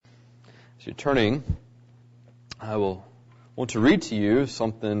As you're turning, I will want to read to you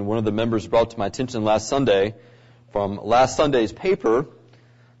something one of the members brought to my attention last Sunday from last Sunday's paper.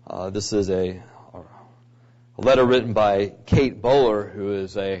 This is a letter written by Kate Bowler, who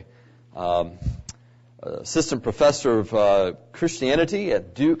is a assistant professor of Christianity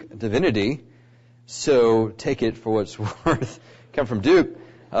at Duke Divinity. So take it for what it's worth. Come from Duke.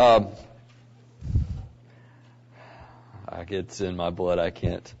 It's in my blood. I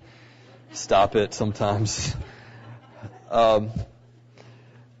can't stop it sometimes. But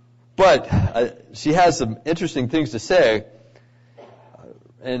she has some interesting things to say,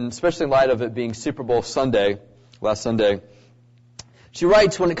 and especially in light of it being Super Bowl Sunday, last Sunday. She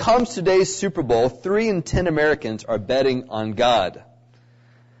writes, when it comes to today's Super Bowl, 3 in 10 Americans are betting on God.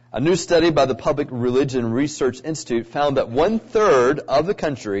 A new study by the Public Religion Research Institute found that 1/3 of the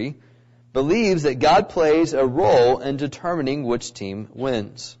country believes that God plays a role in determining which team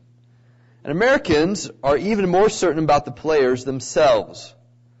wins. And Americans are even more certain about the players themselves.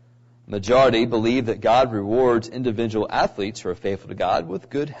 The majority believe that God rewards individual athletes who are faithful to God with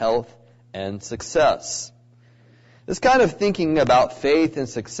good health and success. This kind of thinking about faith and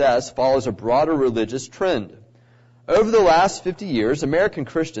success follows a broader religious trend. Over the last 50 years, American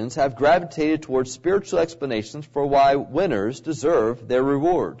Christians have gravitated towards spiritual explanations for why winners deserve their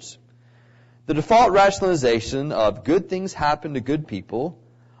rewards. The default rationalization of good things happen to good people,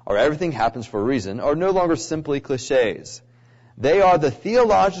 or everything happens for a reason, are no longer simply cliches. They are the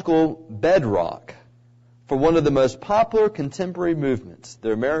theological bedrock for one of the most popular contemporary movements,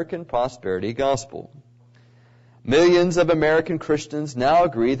 the American Prosperity Gospel. Millions of American Christians now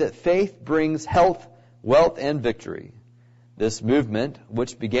agree that faith brings health, wealth, and victory. This movement,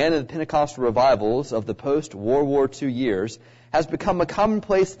 which began in the Pentecostal revivals of the post-World War II years, has become a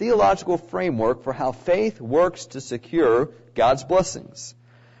commonplace theological framework for how faith works to secure God's blessings.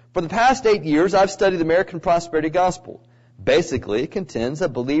 For the past 8 years, I've studied the American Prosperity Gospel. Basically, it contends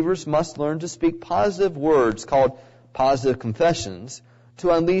that believers must learn to speak positive words called positive confessions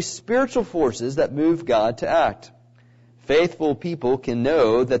to unleash spiritual forces that move God to act. Faithful people can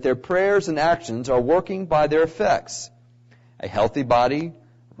know that their prayers and actions are working by their effects. A healthy body,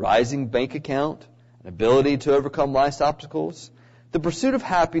 rising bank account, an ability to overcome life's obstacles. The pursuit of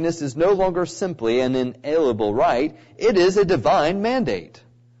happiness is no longer simply an inalienable right, it is a divine mandate.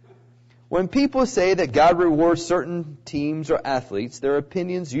 When people say that God rewards certain teams or athletes, their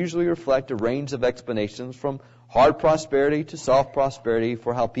opinions usually reflect a range of explanations from hard prosperity to soft prosperity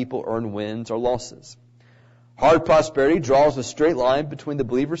for how people earn wins or losses. Hard prosperity draws a straight line between the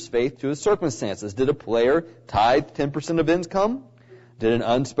believer's faith to his circumstances. Did a player tithe 10% of income? Did an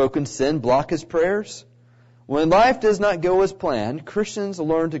unspoken sin block his prayers? When life does not go as planned, Christians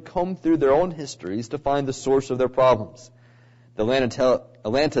learn to comb through their own histories to find the source of their problems. The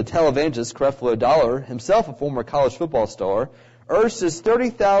Atlanta televangelist Creflo Dollar, himself a former college football star, urged his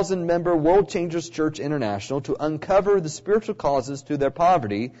 30,000-member World Changers Church International to uncover the spiritual causes to their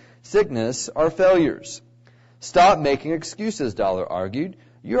poverty, sickness, or failures. Stop making excuses, Dollar argued.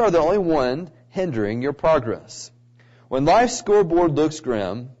 You are the only one hindering your progress. When life's scoreboard looks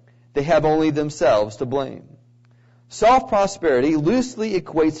grim, they have only themselves to blame. Soft prosperity loosely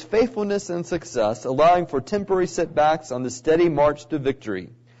equates faithfulness and success, allowing for temporary setbacks on the steady march to victory.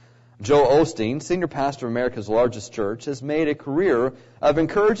 Joel Osteen, senior pastor of America's largest church, has made a career of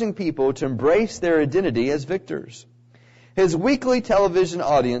encouraging people to embrace their identity as victors. His weekly television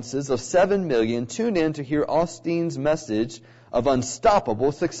audiences of 7 million tune in to hear Osteen's message of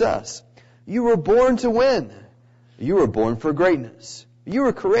unstoppable success. You were born to win. You were born for greatness. You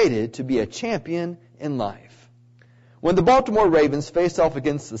were created to be a champion in life. When the Baltimore Ravens face off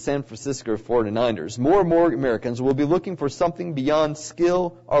against the San Francisco 49ers, more and more Americans will be looking for something beyond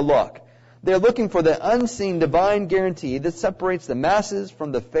skill or luck. They're looking for the unseen divine guarantee that separates the masses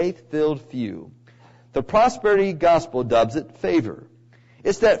from the faith-filled few. The prosperity gospel dubs it favor.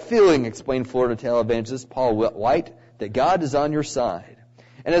 It's that feeling, explained Florida televangelist Paul White, that God is on your side.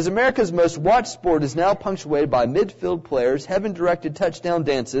 And as America's most watched sport is now punctuated by midfield players, heaven-directed touchdown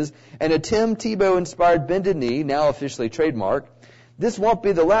dances, and a Tim Tebow-inspired bended knee, now officially trademarked, this won't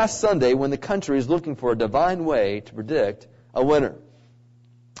be the last Sunday when the country is looking for a divine way to predict a winner.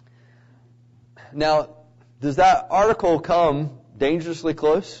 Now, does that article come dangerously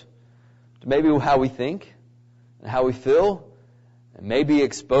close to maybe how we think and how we feel? And maybe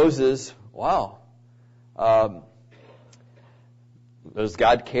exposes, wow, does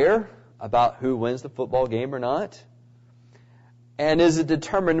God care about who wins the football game or not? And is it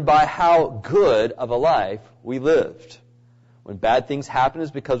determined by how good of a life we lived? When bad things happen,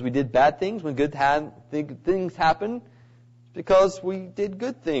 it's because we did bad things. When good things happen, because we did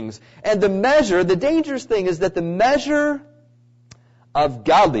good things. And the dangerous thing is that the measure of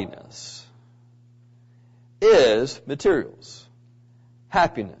godliness is materials,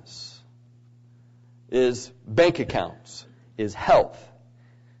 happiness, is bank accounts, is health.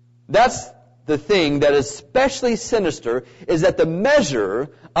 That's the thing that is especially sinister, is that the measure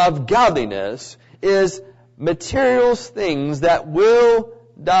of godliness is materials, things that will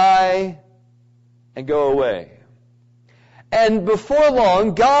die and go away. And before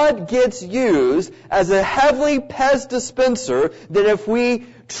long, God gets used as a heavenly Pez dispenser that if we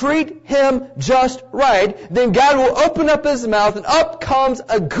treat Him just right, then God will open up His mouth and up comes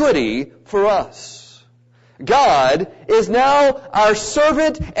a goodie for us. God is now our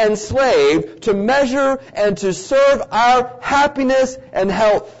servant and slave to measure and to serve our happiness and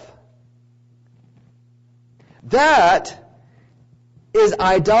health. That is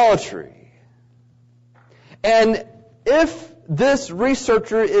idolatry. And if this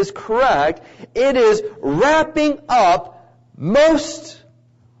researcher is correct, it is wrapping up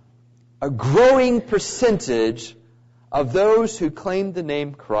a growing percentage of those who claim the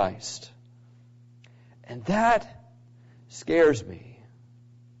name Christ. And that scares me.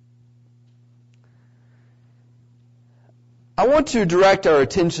 I want to direct our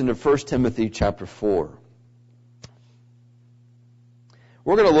attention to 1 Timothy chapter 4.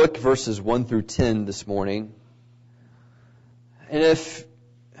 We're going to look at verses 1 through 10 this morning. And if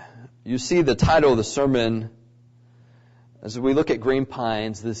you see the title of the sermon, as we look at Green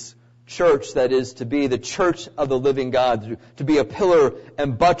Pines, this church that is to be the church of the living God, to be a pillar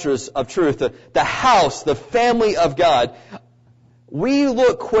and buttress of truth, the house, the family of God, we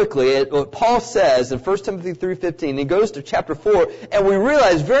look quickly at what Paul says in 1 Timothy 3:15. He goes to chapter 4, and we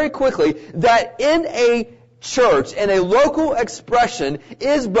realize very quickly that in a church, in a local expression,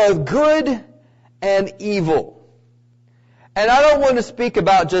 is both good and evil. And I don't want to speak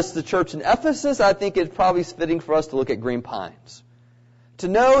about just the church in Ephesus. I think it's probably fitting for us to look at Green Pines. To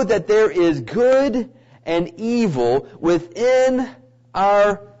know that there is good and evil within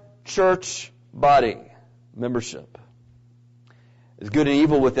our church body membership. There's good and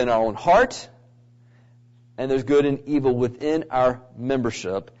evil within our own heart, and there's good and evil within our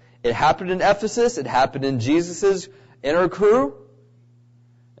membership. It happened in Ephesus. It happened in Jesus' inner crew.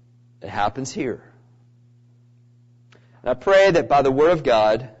 It happens here. And I pray that by the Word of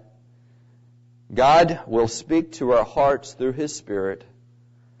God, God will speak to our hearts through His Spirit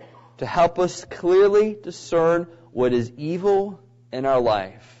to help us clearly discern what is evil in our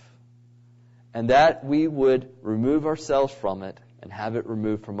life, and that we would remove ourselves from it and have it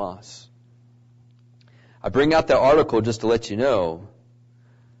removed from us. I bring out the article just to let you know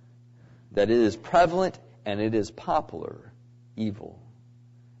that it is prevalent and it is popular evil.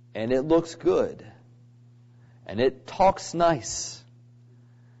 And it looks good. And it talks nice.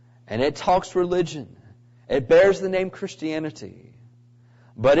 And it talks religion. It bears the name Christianity.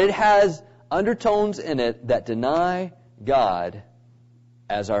 But it has undertones in it that deny God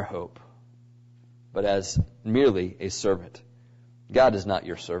as our hope, but as merely a servant. God is not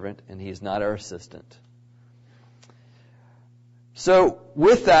your servant, and He is not our assistant. So,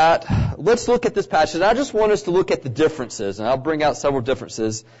 with that, let's look at this passage. I just want us to look at the differences, and I'll bring out several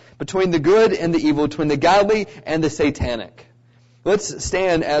differences between the good and the evil, between the godly and the satanic. Let's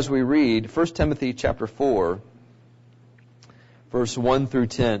stand as we read 1 Timothy chapter 4, verse 1 through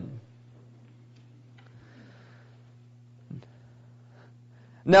 10.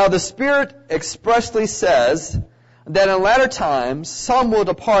 Now the Spirit expressly says that in latter times some will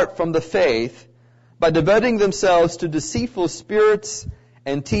depart from the faith by devoting themselves to deceitful spirits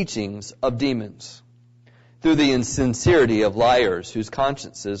and teachings of demons, through the insincerity of liars whose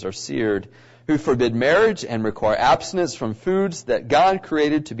consciences are seared, who forbid marriage and require abstinence from foods that God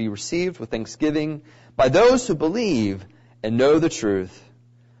created to be received with thanksgiving by those who believe and know the truth.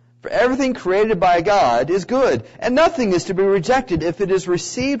 For everything created by God is good, and nothing is to be rejected if it is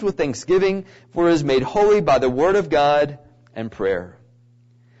received with thanksgiving, for it is made holy by the word of God and prayer.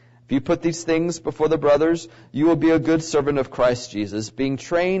 If you put these things before the brothers, you will be a good servant of Christ Jesus, being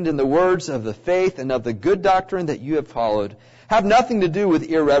trained in the words of the faith and of the good doctrine that you have followed. Have nothing to do with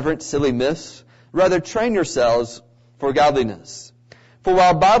irreverent, silly myths. Rather, train yourselves for godliness. For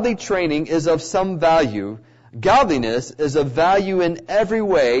while bodily training is of some value, godliness is of value in every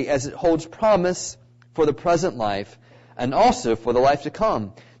way, as it holds promise for the present life and also for the life to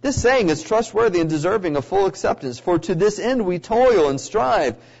come. This saying is trustworthy and deserving of full acceptance, for to this end we toil and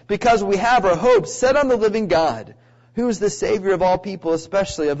strive, because we have our hope set on the living God, who is the Savior of all people,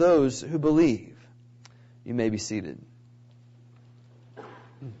 especially of those who believe. You may be seated.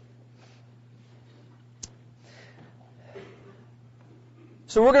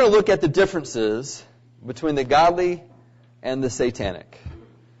 So we're going to look at the differences between the godly and the satanic.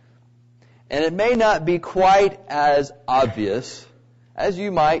 And it may not be quite as obvious as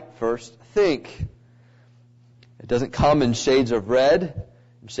you might first think. It doesn't come in shades of red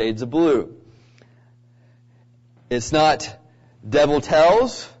and shades of blue. It's not devil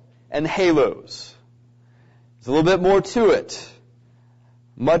tells and halos. There's a little bit more to it.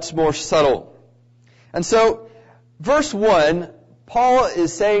 Much more subtle. And so, verse 1, Paul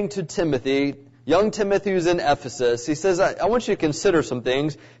is saying to Timothy, young Timothy who's in Ephesus, he says, I want you to consider some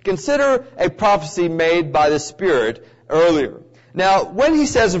things. Consider a prophecy made by the Spirit earlier. Now, when he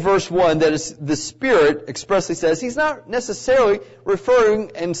says in verse 1 that the Spirit expressly says, he's not necessarily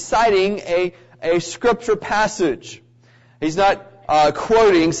referring and citing a scripture passage. He's not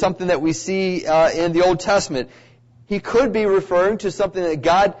quoting something that we see in the Old Testament. He could be referring to something that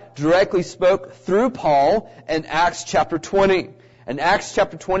God directly spoke through Paul in Acts chapter 20. In Acts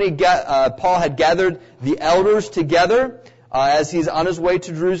chapter 20, Paul had gathered the elders together as he's on his way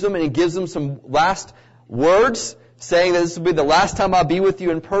to Jerusalem, and he gives them some last words, saying that this will be the last time I'll be with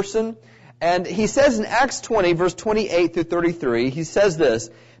you in person. And he says in Acts 20, verse 28 through 33, he says this,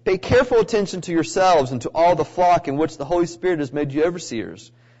 "Pay careful attention to yourselves and to all the flock in which the Holy Spirit has made you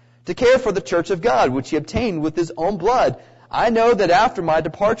overseers, to care for the church of God, which he obtained with his own blood. I know that after my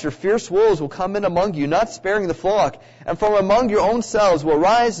departure, fierce wolves will come in among you, not sparing the flock. And from among your own selves will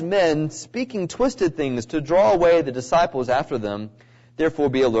rise men speaking twisted things to draw away the disciples after them. Therefore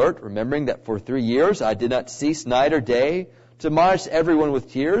be alert, remembering that for 3 years I did not cease night or day to admonish everyone with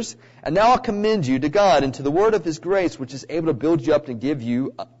tears. And now I commend you to God and to the word of his grace, which is able to build you up and give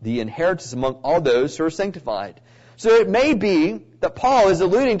you the inheritance among all those who are sanctified." So it may be that Paul is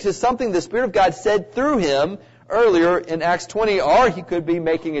alluding to something the Spirit of God said through him earlier in Acts 20, or he could be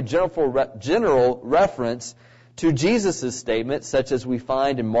making a general reference to Jesus' statement, such as we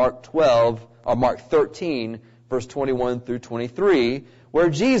find in Mark 13, verse 21 through 23, where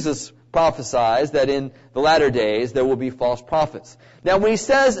Jesus prophesies that in the latter days there will be false prophets. Now, when he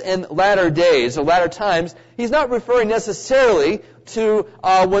says in latter days or latter times, he's not referring necessarily to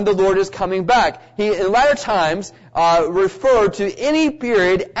when the Lord is coming back. He, in latter times, refer to any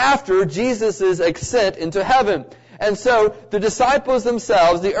period after Jesus' ascent into heaven. And so the disciples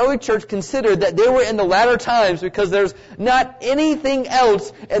themselves, the early church, considered that they were in the latter times because there's not anything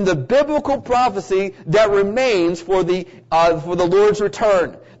else in the biblical prophecy that remains for the Lord's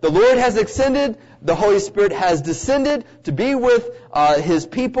return. The Lord has ascended. The Holy Spirit has descended to be with his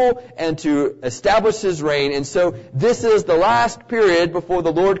people and to establish his reign. And so this is the last period before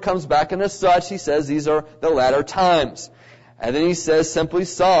the Lord comes back. And as such, he says these are the latter times. And then he says simply,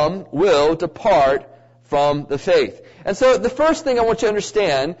 some will depart from the faith. And so the first thing I want you to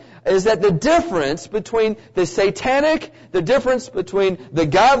understand is that the difference between the satanic, the difference between the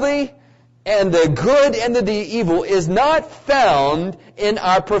godly, and the good and the evil is not found in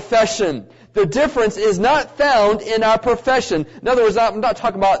our profession. The difference is not found in our profession. In other words, I'm not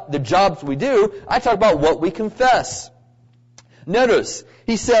talking about the jobs we do. I talk about what we confess. Notice,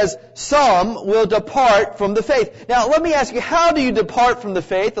 he says, some will depart from the faith. Now, let me ask you, how do you depart from the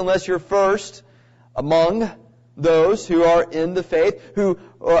faith unless you're first among those who are in the faith, who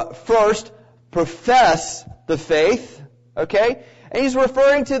first profess the faith? Okay? And he's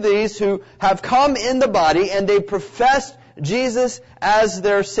referring to these who have come in the body and they professed Jesus as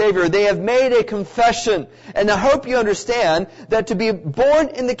their Savior. They have made a confession. And I hope you understand that to be born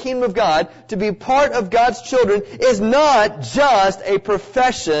in the kingdom of God, to be part of God's children, is not just a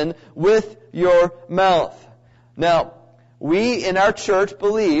profession with your mouth. Now, we in our church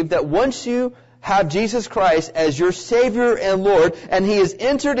believe that once you have Jesus Christ as your Savior and Lord, and He has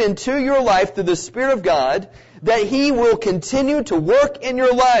entered into your life through the Spirit of God, that He will continue to work in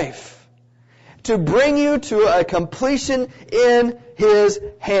your life to bring you to a completion in His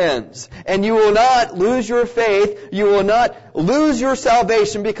hands. And you will not lose your faith. You will not lose your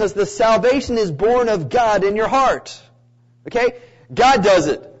salvation because the salvation is born of God in your heart. Okay? God does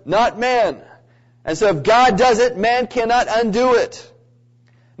it, not man. And so if God does it, man cannot undo it.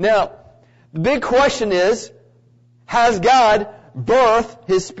 Now, the big question is, has God birthed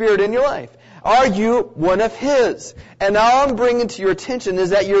His Spirit in your life? Are you one of His? And all I'm bringing to your attention is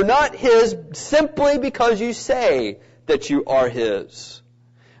that you're not His simply because you say that you are His.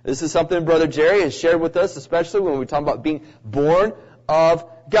 This is something Brother Jerry has shared with us, especially when we talk about being born of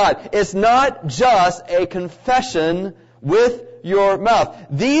God. It's not just a confession with your mouth.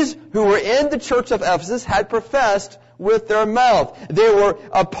 These who were in the church of Ephesus had professed with their mouth. They were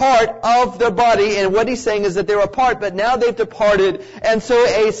a part of their body, and what he's saying is that they were a part, but now they've departed. And so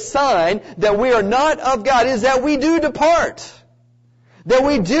a sign that we are not of God is that we do depart. that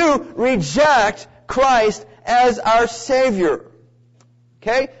we do reject Christ as our Savior.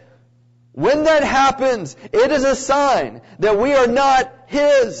 Okay? When that happens, it is a sign that we are not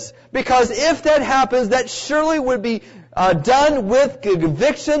His. Because if that happens, that surely would be done with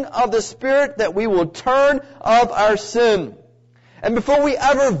conviction of the Spirit that we will turn of our sin. And before we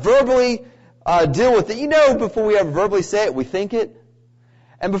ever verbally deal with it, before we ever verbally say it, we think it.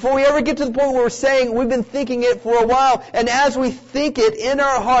 And before we ever get to the point where we're saying we've been thinking it for a while, and as we think it in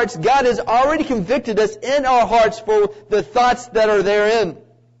our hearts, God has already convicted us in our hearts for the thoughts that are therein.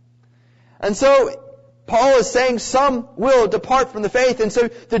 And so, Paul is saying some will depart from the faith, and so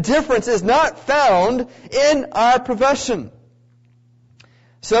the difference is not found in our profession.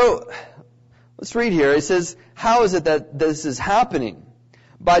 So, let's read here. It says, how is it that this is happening?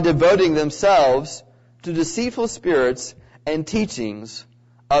 By devoting themselves to deceitful spirits and teachings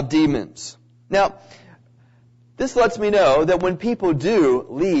of demons. Now, this lets me know that when people do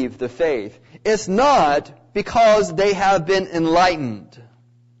leave the faith, it's not because they have been enlightened.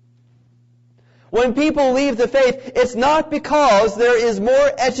 When people leave the faith, it's not because there is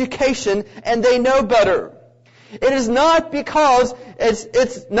more education and they know better. It is not because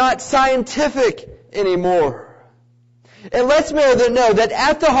it's not scientific anymore. It lets me know that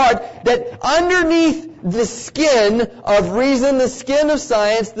at the heart, that underneath the skin of reason, the skin of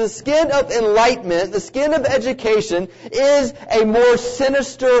science, the skin of enlightenment, the skin of education, is a more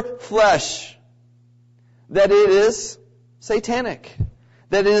sinister flesh. That it is satanic.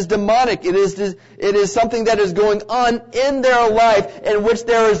 That it is demonic. It is something that is going on in their life in which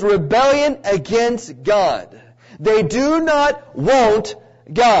there is rebellion against God. They do not want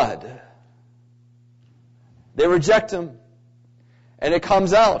God. They reject Him. And it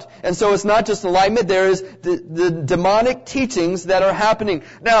comes out. And so it's not just enlightenment, there is the demonic teachings that are happening.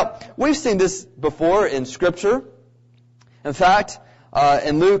 Now, we've seen this before in Scripture. In fact,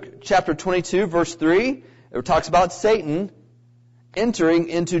 in Luke chapter 22, verse 3, it talks about Satan entering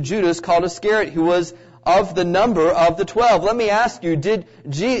into Judas called Iscariot, who was of the number of the 12. Let me ask you, did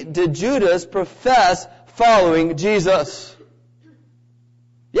Judas profess following Jesus?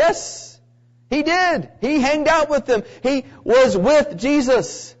 Yes, he did. He hanged out with them. He was with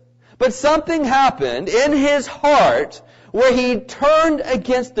Jesus. But something happened in his heart where he turned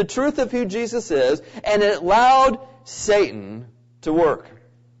against the truth of who Jesus is, and it allowed Satan to work.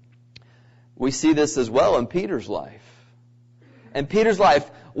 We see this as well in Peter's life. In Peter's life,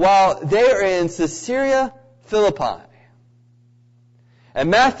 while they are in Caesarea Philippi, and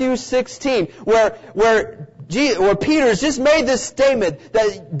Matthew 16, where Peter's just made this statement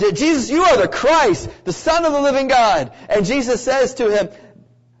that Jesus, you are the Christ, the Son of the living God. And Jesus says to him,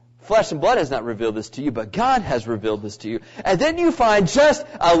 flesh and blood has not revealed this to you, but God has revealed this to you. And then you find just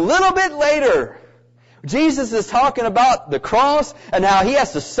a little bit later, Jesus is talking about the cross and how He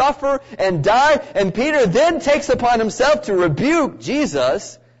has to suffer and die. And Peter then takes upon himself to rebuke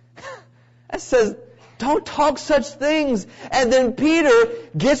Jesus and says, don't talk such things. And then Peter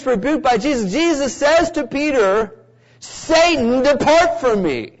gets rebuked by Jesus. Jesus says to Peter, Satan, depart from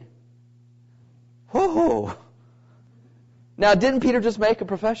me. Whoa. Now, didn't Peter just make a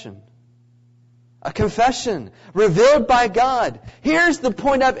profession? A confession revealed by God. Here's the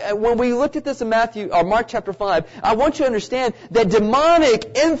point when we looked at this in Mark chapter 5, I want you to understand that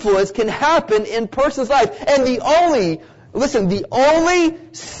demonic influence can happen in a person's life. And the only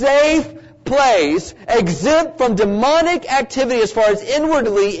safe place exempt from demonic activity as far as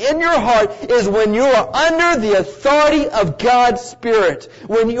inwardly in your heart is when you are under the authority of God's Spirit.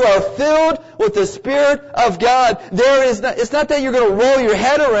 When you are filled with the Spirit of God. It's not that you're going to roll your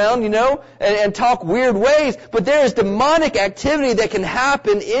head around, and talk weird ways, but there is demonic activity that can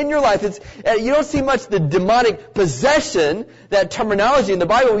happen in your life. You don't see much the demonic possession, that terminology in the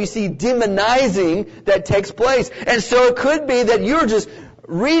Bible. You see demonizing that takes place. And so it could be that you're just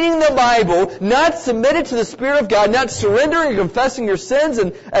reading the Bible, not submitted to the Spirit of God, not surrendering and confessing your sins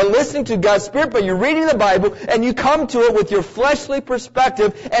and listening to God's Spirit, but you're reading the Bible and you come to it with your fleshly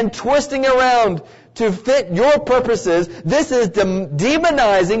perspective and twisting around to fit your purposes. This is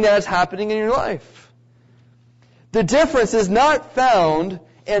demonizing that is happening in your life. The difference is not found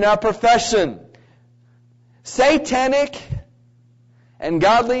in our profession. Satanic and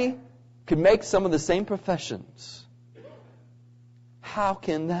godly could make some of the same professions. How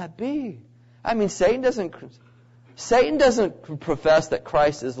can that be? I mean, Satan doesn't profess that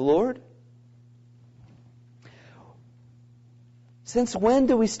Christ is Lord. Since when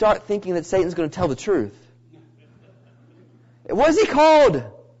do we start thinking that Satan's going to tell the truth? What is he called?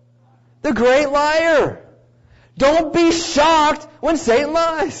 The great liar. Don't be shocked when Satan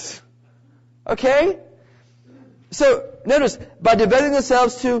lies. Okay? So, notice, by devoting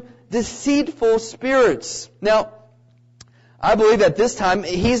themselves to deceitful spirits. Now, I believe at this time,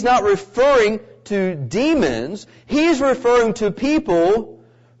 he's not referring to demons. He's referring to people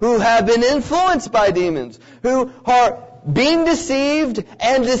who have been influenced by demons, who are being deceived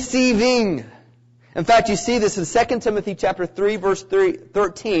and deceiving. In fact, you see this in 2 Timothy chapter 3, verse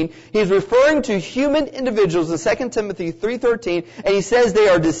 13. He's referring to human individuals in 2 Timothy 3:13, and he says they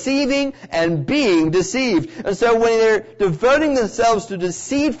are deceiving and being deceived. And so when they're devoting themselves to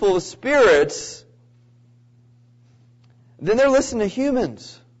deceitful spirits, then they're listening to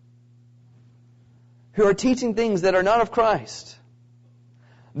humans who are teaching things that are not of Christ,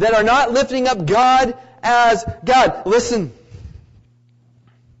 that are not lifting up God as God. Listen.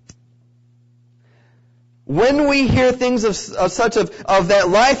 When we hear things of that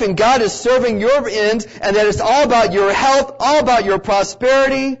life and God is serving your ends and that it's all about your health, all about your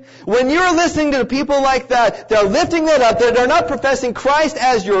prosperity, when you're listening to people like that, they're lifting that up, they're not professing Christ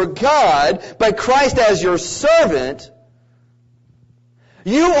as your God, but Christ as your servant,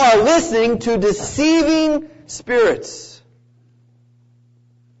 you are listening to deceiving spirits.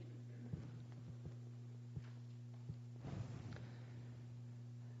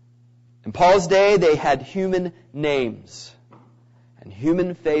 In Paul's day, they had human names and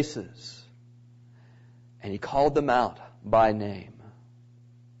human faces, and he called them out by name.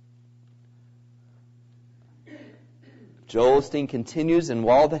 Joel Osteen continues, and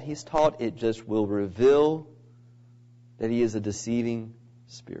while that he's taught, it just will reveal that he is a deceiving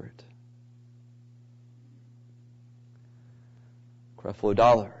spirit. Creflo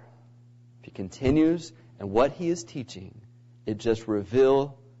Dollar, if he continues and what he is teaching, it just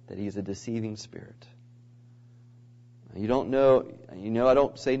reveal that he is a deceiving spirit. You don't know, I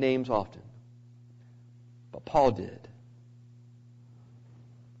don't say names often, but Paul did.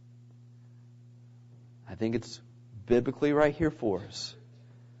 I think it's biblically right here for us.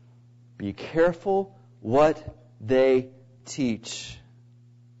 Be careful what they teach.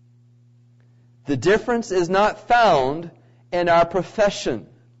 The difference is not found in our profession.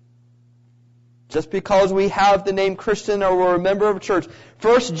 Just because we have the name Christian or we're a member of a church.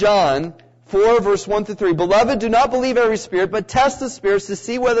 1 John 4, verse 1 through 3. Beloved, do not believe every spirit, but test the spirits to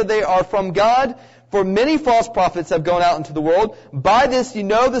see whether they are from God. For many false prophets have gone out into the world. By this you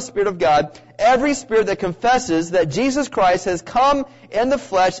know the Spirit of God. Every spirit that confesses that Jesus Christ has come in the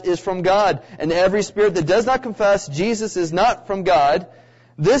flesh is from God. And every spirit that does not confess Jesus is not from God.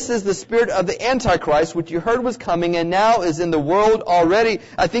 This is the spirit of the Antichrist, which you heard was coming and now is in the world already.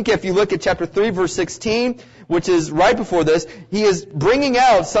 I think if you look at chapter 3, verse 16, which is right before this, he is bringing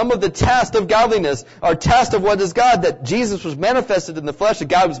out some of the test of godliness, or test of what is God, that Jesus was manifested in the flesh, that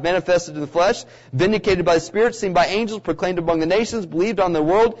God was manifested in the flesh, vindicated by the Spirit, seen by angels, proclaimed among the nations, believed on the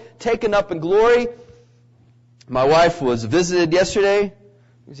world, taken up in glory. My wife was visited yesterday.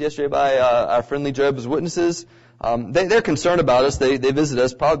 By our friendly Jehovah's Witnesses. They're concerned about us. They visit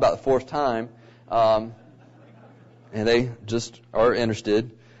us probably about the fourth time. And they just are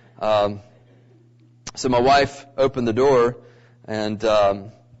interested. So my wife opened the door, and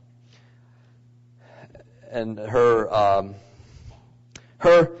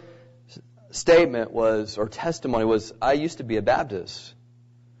her statement was, or testimony was, I used to be a Baptist.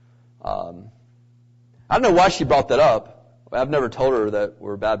 I don't know why she brought that up. I've never told her that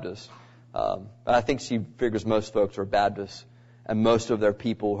we're Baptists. But I think she figures most folks are Baptists, and most of their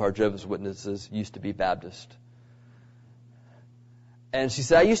people who are Jehovah's Witnesses used to be Baptist. And she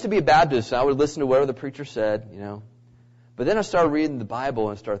said, I used to be a Baptist, and I would listen to whatever the preacher said, But then I started reading the Bible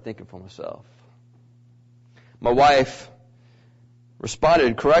and started thinking for myself. My wife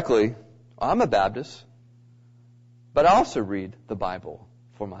responded correctly, I'm a Baptist, but I also read the Bible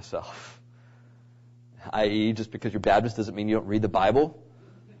for myself. I.e., just because you're Baptist doesn't mean you don't read the Bible.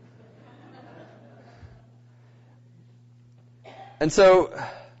 And so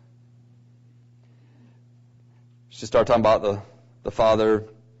she started talking about the Father,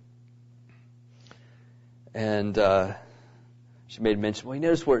 and she made mention, well, you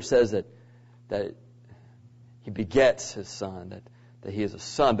notice where it says that he begets his son, that he is a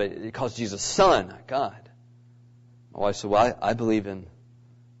son, but it calls Jesus son, not God. My wife said, well, I believe in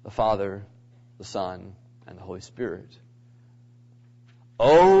the Father, the Son, and the Holy Spirit.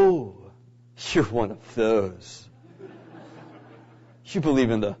 Oh, you're one of those. You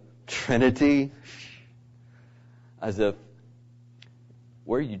believe in the Trinity? As if,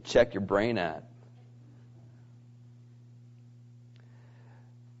 where you check your brain at?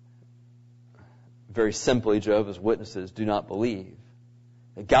 Very simply, Jehovah's Witnesses do not believe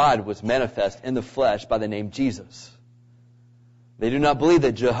that God was manifest in the flesh by the name Jesus. They do not believe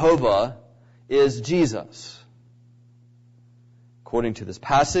that Jehovah is Jesus. according to this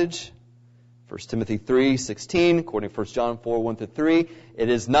passage, 1 Timothy 3:16, according to 1 John 4:1-3, it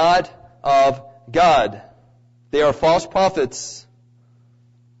is not of God. They are false prophets.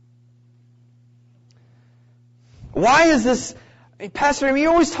 Why is this, Pastor,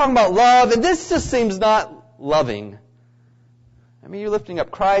 you're always talking about love, and this just seems not loving. I mean, you're lifting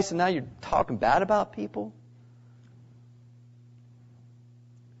up Christ, and now you're talking bad about people.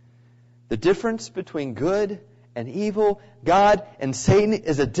 The difference between good and evil, God and Satan,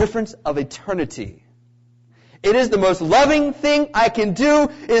 is a difference of eternity. It is the most loving thing I can do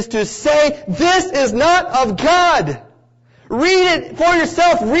is to say, this is not of God. Read it for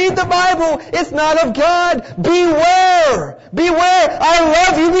yourself. Read the Bible. It's not of God. Beware. Beware. I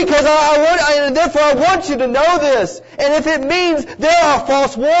love you because and therefore I want you to know this. And if it means there are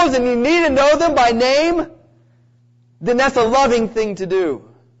false wolves and you need to know them by name, then that's a loving thing to do.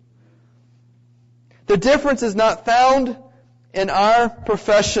 The difference is not found in our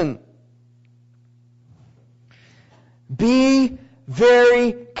profession. Be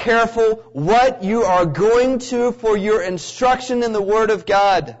very careful what you are going to for your instruction in the Word of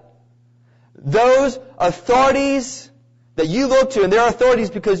God. Those authorities that you look to, and they're authorities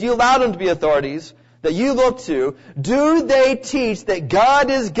because you allowed them to be authorities, that you look to, do they teach that God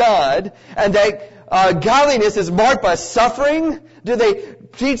is God and that godliness is marked by suffering? Do they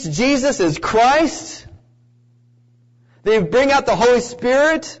teach Jesus as Christ? They bring out the Holy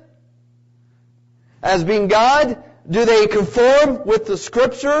Spirit as being God? Do they conform with the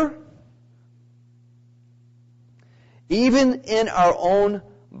Scripture? Even in our own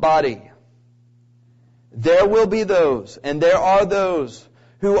body, there will be those, and there are those,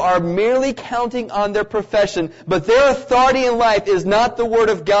 who are merely counting on their profession, but their authority in life is not the Word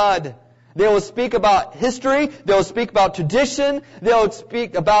of God. They will speak about history, they will speak about tradition, they will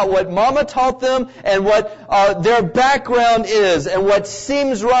speak about what Mama taught them and what their background is and what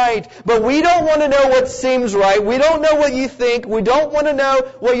seems right. But we don't want to know what seems right. We don't know what you think. We don't want to know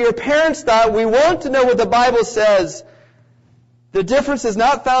what your parents thought. We want to know what the Bible says. The difference is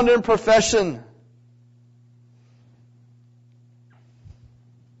not found in profession.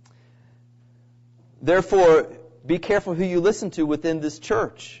 Therefore, be careful who you listen to within this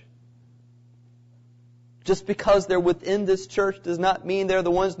church. Just because they're within this church does not mean they're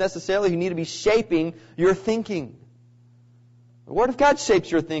the ones necessarily who need to be shaping your thinking. The Word of God shapes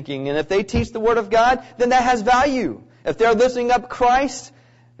your thinking, and if they teach the Word of God, then that has value. If they're lifting up Christ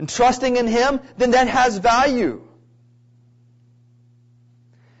and trusting in Him, then that has value.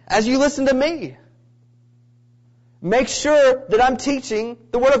 As you listen to me, make sure that I'm teaching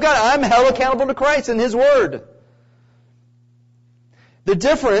the Word of God. I'm held accountable to Christ and His Word. The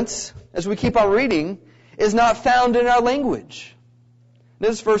difference, as we keep on reading, is not found in our language.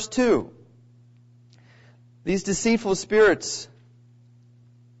 This is verse 2. These deceitful spirits,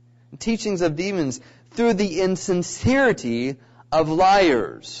 teachings of demons, through the insincerity of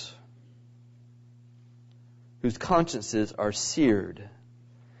liars, whose consciences are seared.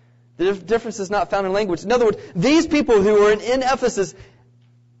 The difference is not found in language. In other words, these people who were in Ephesus,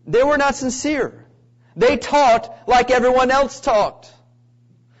 they were not sincere. They taught like everyone else taught.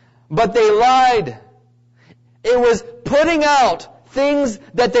 But they lied. It was putting out things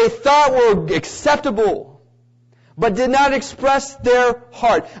that they thought were acceptable, but did not express their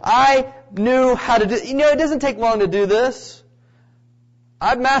heart. I knew how to do it. It doesn't take long to do this.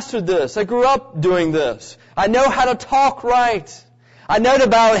 I've mastered this. I grew up doing this. I know how to talk right. I know to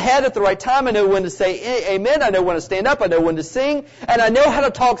bow head at the right time. I know when to say amen. I know when to stand up. I know when to sing. And I know how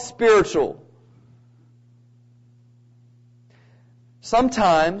to talk spiritual.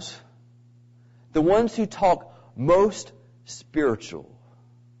 Sometimes, the ones who talk most spiritual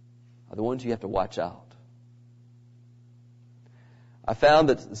are the ones you have to watch out. I found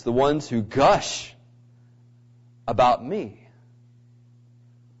that it's the ones who gush about me.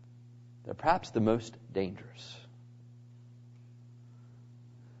 They're perhaps the most dangerous.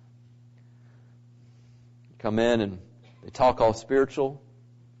 Come in and they talk all spiritual,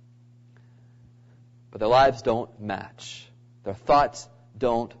 but their lives don't match. Their thoughts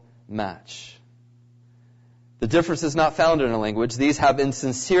don't match. The difference is not found in a language. These have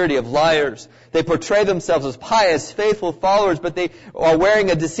insincerity of liars. They portray themselves as pious, faithful followers, but they are wearing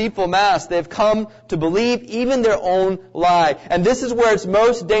a deceitful mask. They've come to believe even their own lie. And this is where it's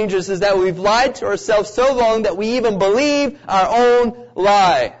most dangerous, is that we've lied to ourselves so long that we even believe our own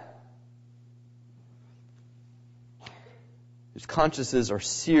lie. Whose consciences are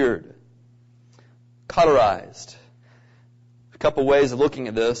seared, cauterized. A couple ways of looking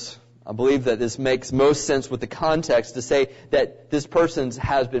at this. I believe that this makes most sense with the context to say that this person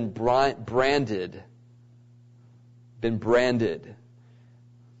has been branded. Been branded.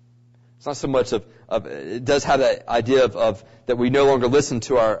 It's not so much of it does have that idea of that we no longer listen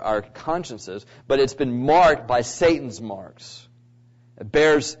to our consciences, but it's been marked by Satan's marks. It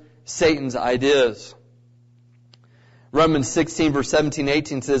bears Satan's ideas. Romans 16, verse 17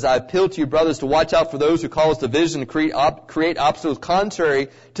 18 says, I appeal to you, brothers, to watch out for those who cause division and create obstacles contrary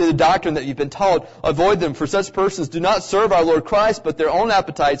to the doctrine that you've been taught. Avoid them, for such persons do not serve our Lord Christ, but their own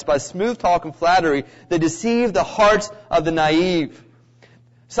appetites. By smooth talk and flattery, they deceive the hearts of the naive.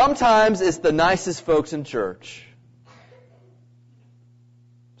 Sometimes it's the nicest folks in church.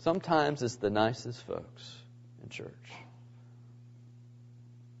 Sometimes it's the nicest folks in church.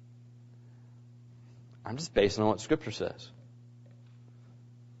 I'm just basing on what Scripture says.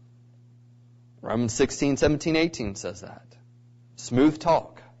 Romans 16, 17, 18 says that. Smooth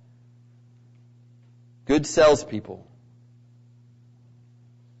talk. Good salespeople.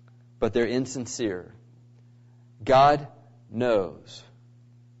 But they're insincere. God knows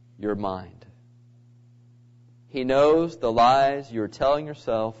your mind. He knows the lies you're telling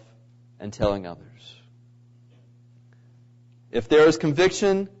yourself and telling others. If there is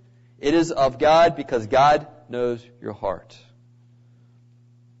conviction, it is of God, because God knows your heart.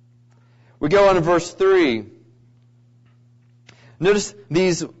 We go on to verse 3. Notice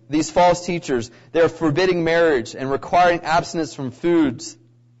these false teachers. They're forbidding marriage and requiring abstinence from foods.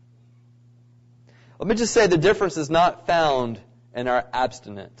 Let me just say the difference is not found in our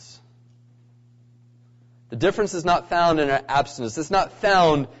abstinence. The difference is not found in our abstinence. It's not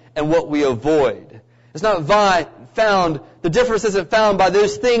found in what we avoid. It's not found, the difference isn't found by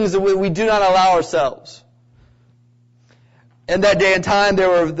those things that we do not allow ourselves. In that day and time, there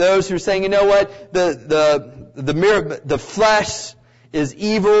were those who were saying, you know what, the flesh is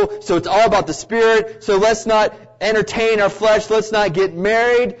evil, so it's all about the Spirit, so let's not entertain our flesh, let's not get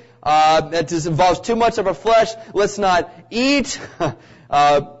married, that just involves too much of our flesh, let's not eat,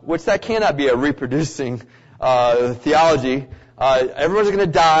 which that cannot be a reproducing theology. Everyone's going to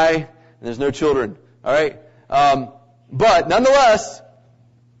die, and there's no children. All right? But nonetheless,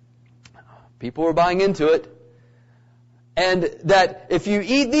 people were buying into it. And that if you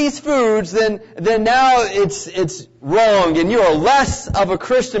eat these foods, then now it's wrong, and you are less of a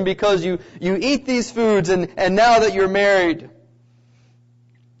Christian because you eat these foods, and now that you're married.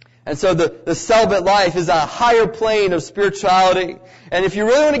 And so the celibate life is a higher plane of spirituality. And if you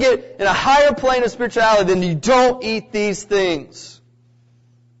really want to get in a higher plane of spirituality, then you don't eat these things.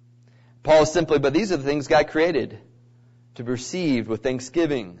 Paul is simply, but these are the things God created to be received with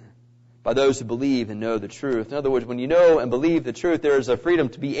thanksgiving by those who believe and know the truth. In other words, when you know and believe the truth, there is a freedom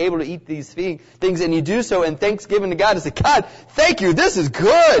to be able to eat these things, and you do so in thanksgiving to God and say, God, thank you, this is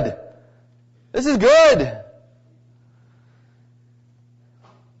good. This is good.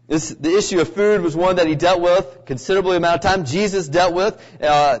 The issue of food was one that he dealt with considerably amount of time. Jesus dealt with,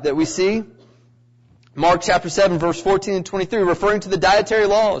 that we see. Mark chapter 7, verse 14 and 23, referring to the dietary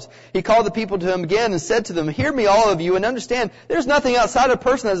laws. He called the people to him again and said to them, hear me, all of you, and understand, there's nothing outside a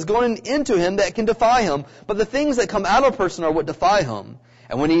person that is going into him that can defile him, but the things that come out of a person are what defile him.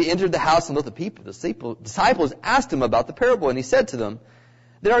 And when he entered the house and looked at the people, the disciples asked him about the parable, and he said to them,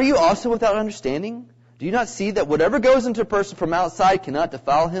 then are you also without understanding? Do you not see that whatever goes into a person from outside cannot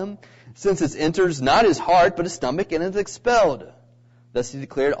defile him, since it enters not his heart, but his stomach, and is expelled? Thus he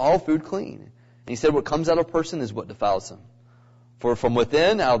declared all food clean. And he said what comes out of a person is what defiles him. For from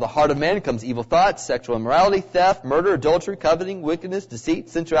within, out of the heart of man, comes evil thoughts, sexual immorality, theft, murder, adultery, coveting, wickedness, deceit,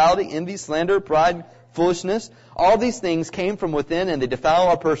 sensuality, envy, slander, pride, foolishness. All these things came from within, and they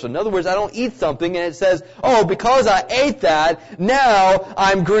defile a person. In other words, I don't eat something and it says, oh, because I ate that, now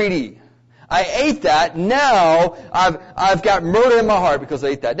I'm greedy. I ate that, now I've got murder in my heart because I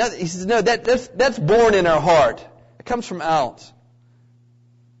ate that. Now, he says, no, that's born in our heart. It comes from out.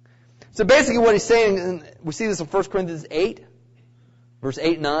 So basically what he's saying, and we see this in 1 Corinthians 8, verse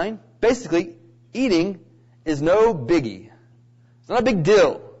 8 and 9. Basically, eating is no biggie. It's not a big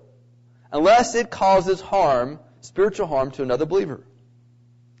deal unless it causes harm, spiritual harm, to another believer.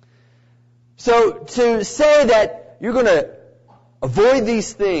 So to say that you're going to avoid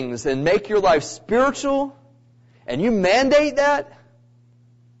these things and make your life spiritual, and you mandate that,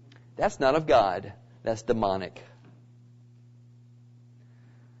 that's not of God. That's demonic.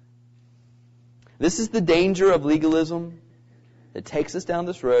 This is the danger of legalism that takes us down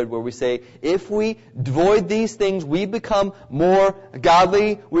this road where we say, if we avoid these things, we become more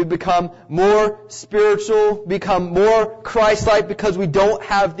godly, we become more spiritual, become more Christ-like because we don't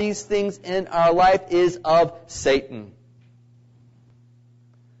have these things in our life, is of Satan.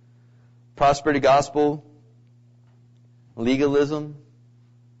 Prosperity gospel, legalism.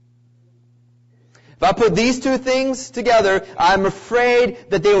 If I put these two things together, I'm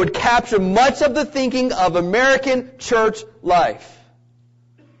afraid that they would capture much of the thinking of American church life.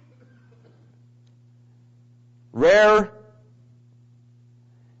 Rare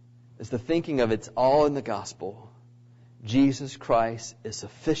is the thinking of it's all in the gospel. Jesus Christ is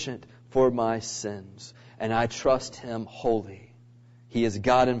sufficient for my sins, and I trust Him wholly. He is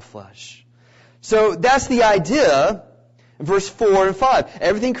God in flesh. So that's the idea in verse 4 and 5.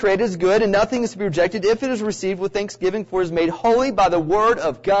 Everything created is good, and nothing is to be rejected if it is received with thanksgiving, for it is made holy by the word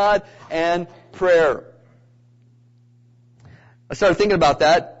of God and prayer. I started thinking about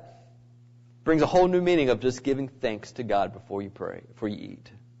that. Brings a whole new meaning of just giving thanks to God before you pray, before you eat.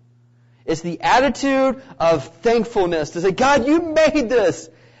 It's the attitude of thankfulness to say, God, you made this.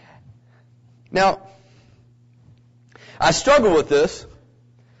 Now, I struggle with this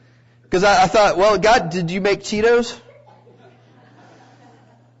because I thought, well, God, did you make Cheetos?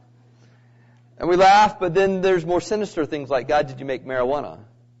 And we laugh, but then there's more sinister things like, God, did you make marijuana?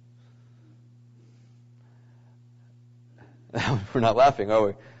 We're not laughing, are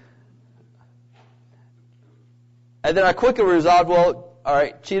we? And then I quickly resolved, well, all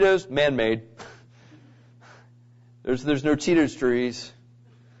right, Cheetos, man-made. There's no Cheetos trees.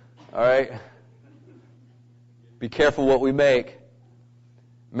 All right? Be careful what we make.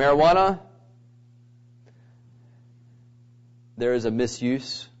 Marijuana, there is a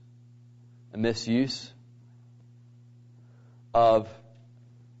misuse of,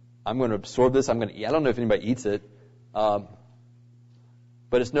 I'm going to absorb this, I'm going to eat. I don't know if anybody eats it, but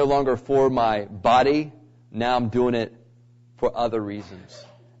it's no longer for my body. Now I'm doing it for other reasons.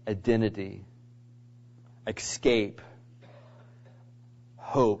 Identity, escape,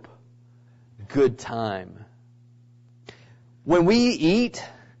 hope, good time. When we eat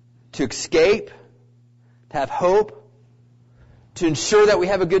to escape, to have hope, to ensure that we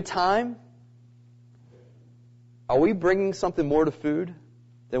have a good time, are we bringing something more to food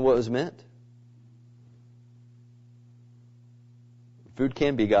than what was meant? Food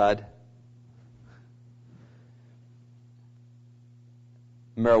can be God.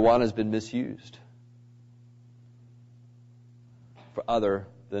 Marijuana has been misused for other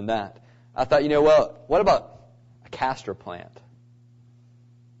than that. I thought, well, what about a castor plant?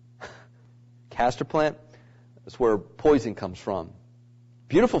 Castor plant, that's where poison comes from.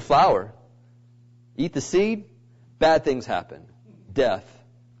 Beautiful flower. Eat the seed, bad things happen. Death.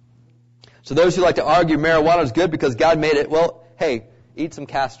 So those who like to argue marijuana is good because God made it, well, hey, eat some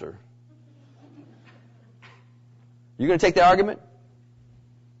castor. You going to take that argument?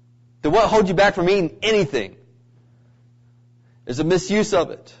 Then what holds you back from eating anything? There's a misuse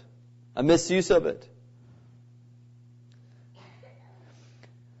of it. A misuse of it.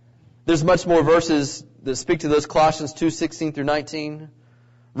 There's much more verses that speak to those. Colossians 2:16 through 19.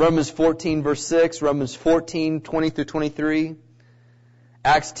 Romans 14 verse 6. Romans 14, 20 through 23.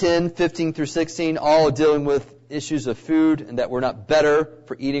 Acts 10, 15 through 16. All dealing with issues of food and that we're not better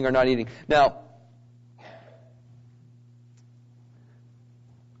for eating or not eating. Now,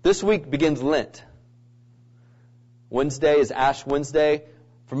 this week begins Lent. Wednesday is Ash Wednesday.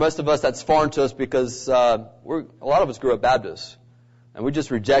 For most of us, that's foreign to us because a lot of us grew up Baptists. And we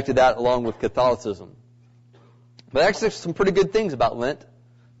just rejected that along with Catholicism. But actually, there's some pretty good things about Lent.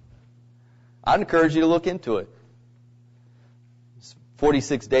 I'd encourage you to look into it. It's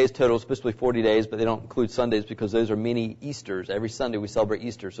 46 days total, supposed to be 40 days, but they don't include Sundays because those are mini Easters. Every Sunday we celebrate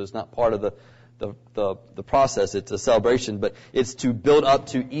Easter, so it's not part of the process. It's a celebration, but it's to build up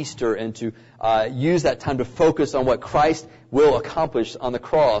to Easter and to use that time to focus on what Christ will accomplish on the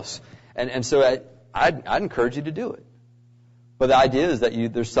cross. And so I'd encourage you to do it. But the idea is that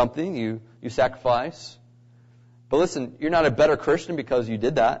there's something you sacrifice. But listen, you're not a better Christian because you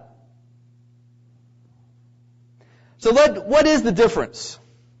did that. So what is the difference?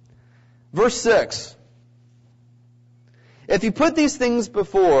 Verse 6. If you put these things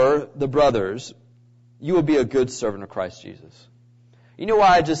before the brothers, you will be a good servant of Christ Jesus. You know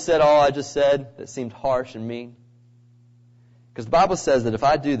why I just said all I just said that seemed harsh and mean? Because the Bible says that if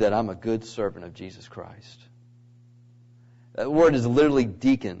I do that, I'm a good servant of Jesus Christ. That word is literally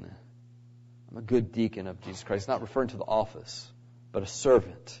deacon. I'm a good deacon of Jesus Christ. It's not referring to the office, but a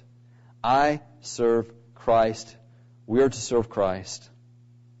servant. I serve Christ. We are to serve Christ.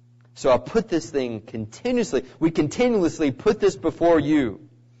 So I put this thing continuously. We continuously put this before you.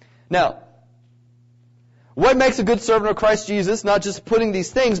 Now, what makes a good servant of Christ Jesus? Not just putting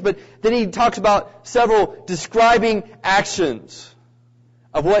these things, but then he talks about several describing actions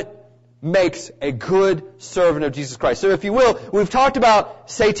of what makes a good servant of Jesus Christ. So if you will, we've talked about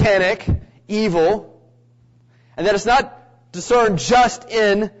satanic, evil, and that it's not discerned just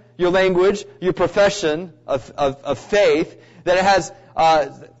in your language, your profession of faith, that it has,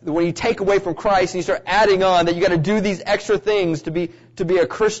 when you take away from Christ and you start adding on that you got to do these extra things to be a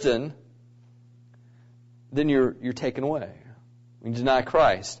Christian, then you're taken away. You deny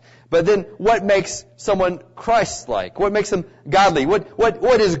Christ. But then what makes someone Christ-like? What makes them godly?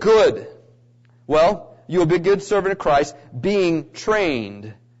 What is good? Well, you will be a good servant of Christ, being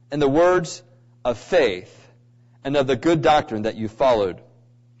trained in the words of faith and of the good doctrine that you followed.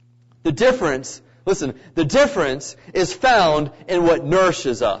 The difference is found in what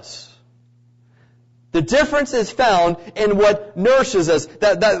nourishes us. The difference is found in what nourishes us.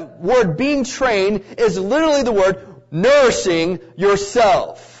 That word being trained is literally the word nourishing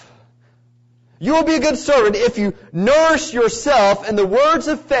yourself. You will be a good servant if you nourish yourself in the words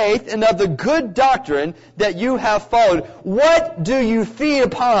of faith and of the good doctrine that you have followed. What do you feed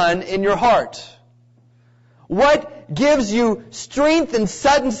upon in your heart? What gives you strength and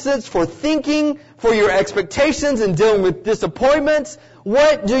substance for thinking, for your expectations and dealing with disappointments?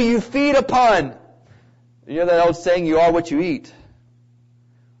 What do you feed upon? You know that old saying, you are what you eat.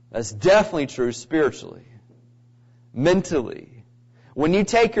 That's definitely true spiritually, mentally. When you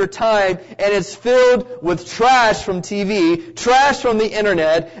take your time and it's filled with trash from TV, trash from the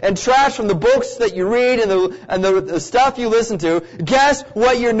internet, and trash from the books that you read and the stuff you listen to, guess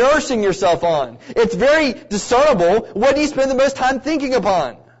what you're nourishing yourself on? It's very discernible. What do you spend the most time thinking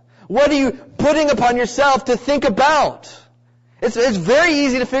upon? What are you putting upon yourself to think about? It's very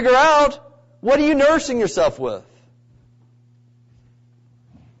easy to figure out. What are you nourishing yourself with?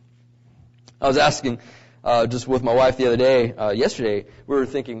 I was asking just with my wife the other day, yesterday, we were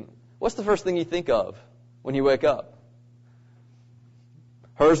thinking, what's the first thing you think of when you wake up?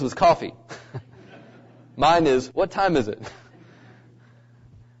 Hers was coffee. Mine is, what time is it?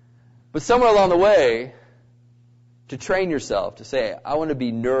 But somewhere along the way, to train yourself to say, I want to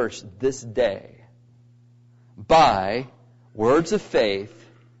be nourished this day by words of faith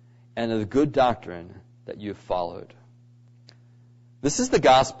and of the good doctrine that you have followed. This is the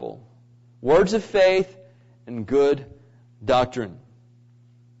gospel. Words of faith and good doctrine.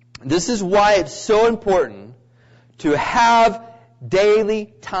 This is why it's so important to have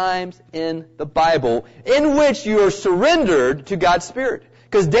daily times in the Bible in which you are surrendered to God's Spirit.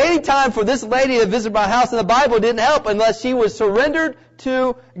 Because daily time for this lady that visited my house in the Bible didn't help unless she was surrendered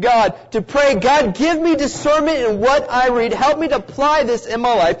to God. To pray, God, give me discernment in what I read. Help me to apply this in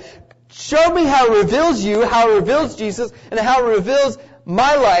my life. Show me how it reveals you, how it reveals Jesus, and how it reveals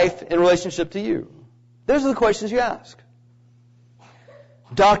my life in relationship to you. Those are the questions you ask.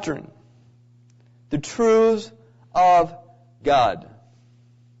 Doctrine. The truths of God.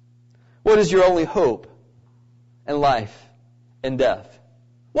 What is your only hope in life and death?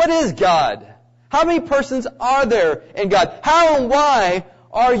 What is God? How many persons are there in God? How and why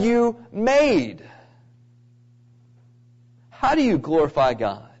are you made? How do you glorify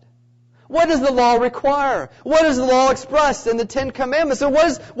God? What does the law require? What does the law express in the Ten Commandments? And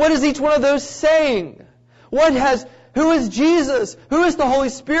what is each one of those saying? Who is Jesus? Who is the Holy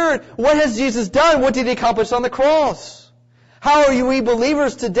Spirit? What has Jesus done? What did He accomplish on the cross? How are we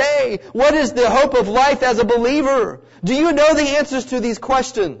believers today? What is the hope of life as a believer? Do you know the answers to these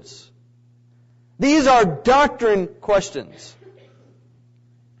questions? These are doctrine questions.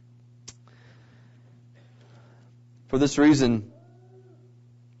 For this reason,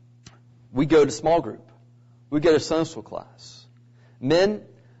 we go to small group. We go to Sunday school class. Men,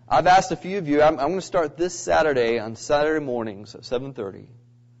 I've asked a few of you, I'm going to start this Saturday on Saturday mornings at 7:30,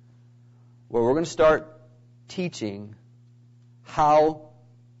 where we're going to start teaching how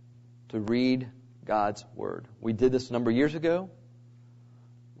to read God's Word. We did this a number of years ago.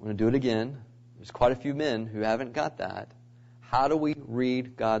 We're going to do it again. There's quite a few men who haven't got that. How do we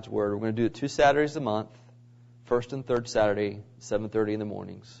read God's Word? We're going to do it 2 Saturdays a month, first and third Saturday, 7:30 in the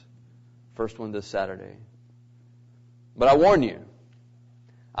mornings. First one this Saturday. But I warn you,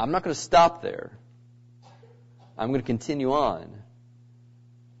 I'm not going to stop there. I'm going to continue on.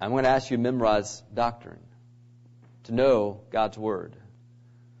 I'm going to ask you to memorize doctrine, to know God's Word,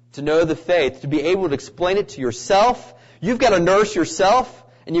 to know the faith, to be able to explain it to yourself. You've got to nourish yourself,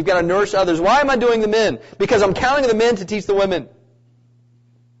 and you've got to nourish others. Why am I doing the men? Because I'm counting the men to teach the women,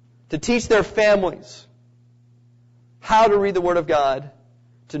 to teach their families how to read the Word of God,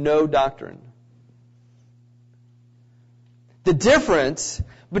 to know doctrine. The difference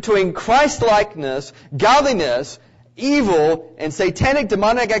between Christ-likeness, godliness, evil, and satanic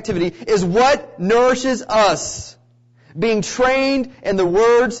demonic activity is what nourishes us. Being trained in the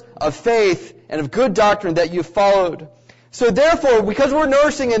words of faith and of good doctrine that you've followed. So therefore, because we're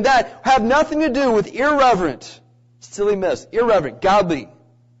nourishing in that, have nothing to do with irreverent, silly myths, irreverent, godly,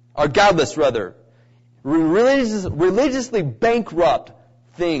 or godless rather, religiously bankrupt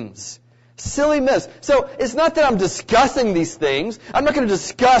things. Silly myths. So it's not that I'm discussing these things. I'm not going to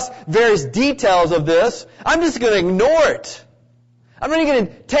discuss various details of this. I'm just going to ignore it. I'm not even going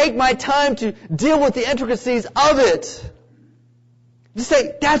to take my time to deal with the intricacies of it. Just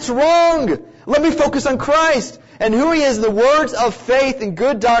say, that's wrong. Let me focus on Christ and who He is, the words of faith and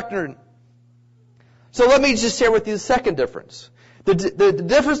good doctrine. So let me just share with you the second difference. The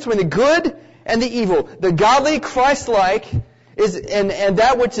difference between the good and the evil. The godly, Christ-like, and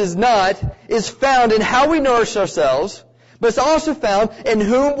that which is not, is found in how we nourish ourselves, but it's also found in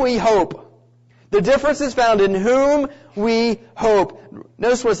whom we hope. The difference is found in whom we hope.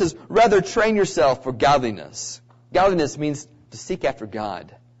 Notice what it says, rather train yourself for godliness. Godliness means to seek after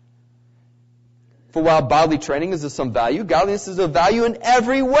God. For while bodily training is of some value, godliness is of value in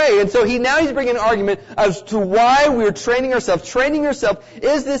every way. And so he's bringing an argument as to why we're training ourselves. Training yourself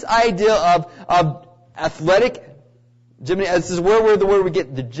is this idea of athletic gymnasium. This is where the word we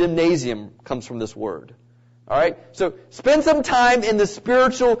get the gymnasium comes from, this word. All right? So spend some time in the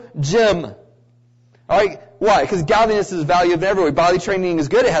spiritual gym. All right? Why? Because godliness is value of every way. Bodily training is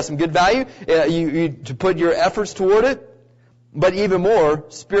good. It has some good value. You to put your efforts toward it. But even more,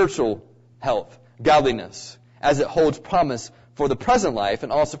 spiritual health, godliness, as it holds promise for the present life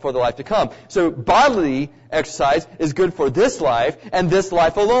and also for the life to come. So bodily exercise is good for this life and this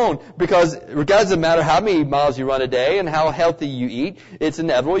life alone. Because regardless, it doesn't matter how many miles you run a day and how healthy you eat, it's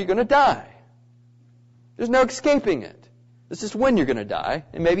inevitable you're going to die. There's no escaping it. It's just when you're going to die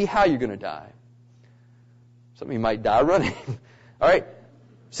and maybe how you're going to die. Some of you might die running. All right?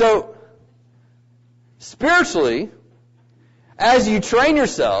 So, spiritually, as you train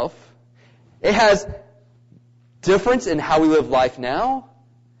yourself, it has difference in how we live life now,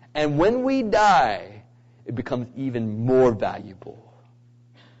 and when we die, it becomes even more valuable.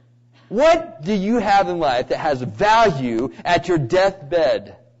 What do you have in life that has value at your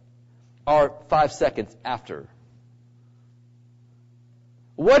deathbed or 5 seconds after?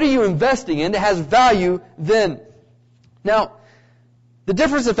 What are you investing in that has value then? Now, the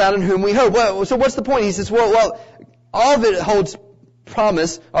difference is found in whom we hope. Well, so what's the point? He says, well, all of it holds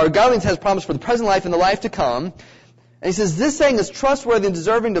promise, or godliness has promise for the present life and the life to come. And he says, this saying is trustworthy and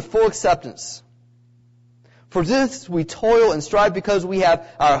deserving to full acceptance. For this we toil and strive because we have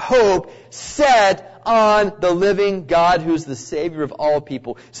our hope set on the living God who is the Savior of all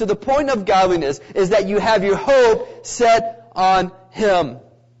people. So the point of godliness is that you have your hope set on Him.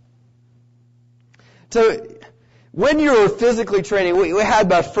 So when you're physically training, we had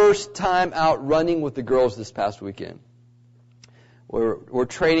my first time out running with the girls this past weekend. We're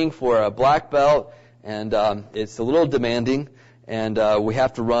training for a black belt, and it's a little demanding, and we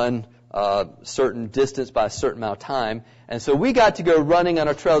have to run a certain distance by a certain amount of time. And so we got to go running on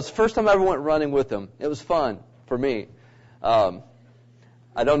our trails. First time I ever went running with them. It was fun for me. I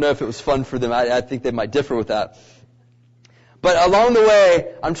don't know if it was fun for them. I think they might differ with that. But along the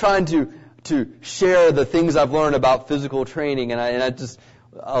way, I'm trying to share the things I've learned about physical training, and I just,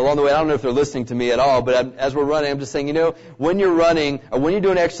 along the way, I don't know if they're listening to me at all, but as we're running, I'm just saying, when you're running, or when you're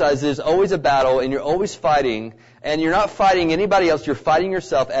doing exercise, there's always a battle, and you're always fighting, and you're not fighting anybody else, you're fighting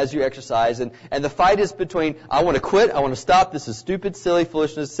yourself as you exercise, and the fight is between, I want to quit, I want to stop, this is stupid, silly,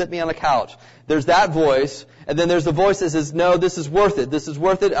 foolishness, sit me on the couch. There's that voice, and then there's the voice that says, no, this is worth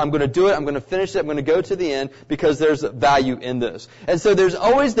it, I'm going to do it, I'm going to finish it, I'm going to go to the end, because there's value in this. And so there's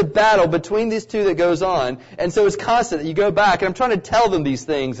always the battle between these two that goes on, and so it's constant. You go back, and I'm trying to tell them these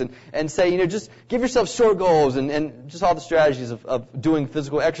things, and say, just give yourself short goals, and just all the strategies of doing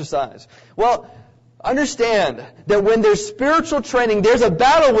physical exercise. Well, understand that when there's spiritual training, there's a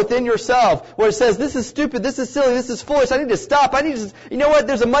battle within yourself where it says, this is stupid, this is silly, this is foolish, I need to stop, you know what,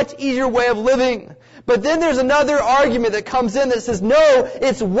 there's a much easier way of living. But then there's another argument that comes in that says, no,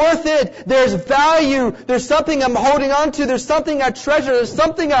 it's worth it, there's value, there's something I'm holding on to, there's something I treasure, there's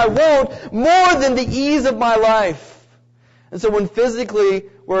something I want more than the ease of my life. And so when physically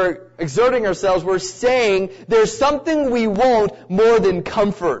we're exerting ourselves, we're saying there's something we want more than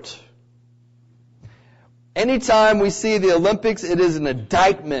comfort. Anytime we see the Olympics, it is an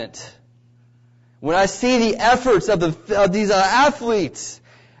indictment. When I see the efforts of these athletes,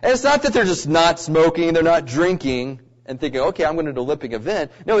 and it's not that they're just not smoking, they're not drinking, and thinking, okay, I'm going to an Olympic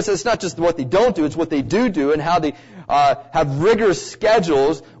event. No, it's not just what they don't do, it's what they do and how they have rigorous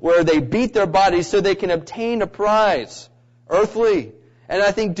schedules where they beat their bodies so they can obtain a prize, earthly. And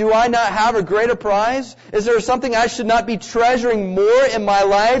I think, do I not have a greater prize? Is there something I should not be treasuring more in my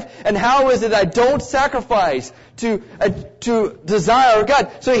life? And how is it I don't sacrifice to desire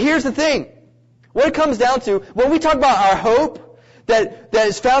God? So here's the thing. What it comes down to, when we talk about our hope, that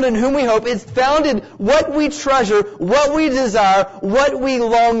is found in whom we hope. It's found in what we treasure, what we desire, what we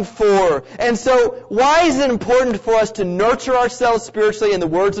long for. And so, why is it important for us to nurture ourselves spiritually in the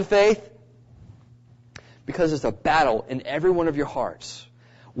words of faith? Because there's a battle in every one of your hearts.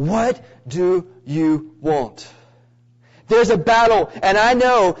 What do you want? There's a battle, and I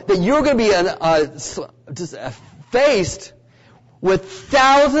know that you're going to be faced with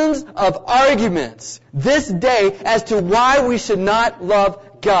thousands of arguments this day as to why we should not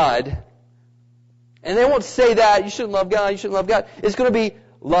love God. And they won't say that, you shouldn't love God, you shouldn't love God. It's going to be,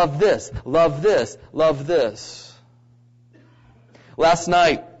 love this, love this, love this. Last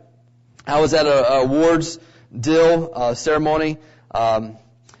night, I was at a awards deal ceremony,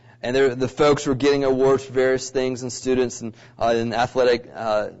 and the folks were getting awards for various things, and students and in athletic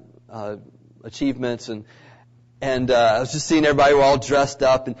achievements, and I was just seeing everybody were all dressed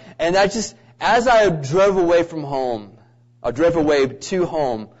up, and I just, as I drove away from home, I drove away to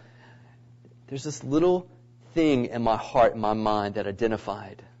home, there's this little thing in my heart, in my mind that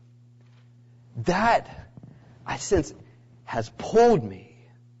identified. That, I sense, has pulled me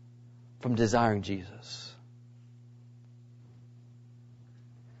from desiring Jesus.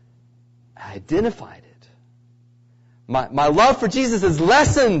 I identified it. My love for Jesus is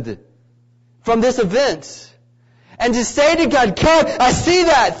lessened from this event. And to say to God, God, I see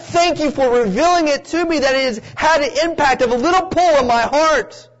that. Thank you for revealing it to me, that it has had an impact of a little pull in my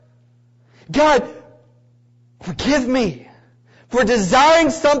heart. God, forgive me for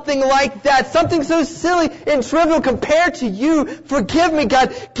desiring something like that, something so silly and trivial compared to you. Forgive me,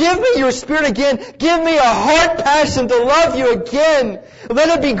 God. Give me your Spirit again. Give me a heart passion to love you again. Let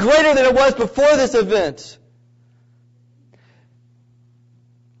it be greater than it was before this event.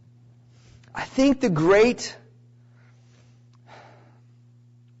 I think the great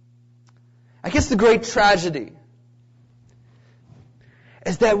tragedy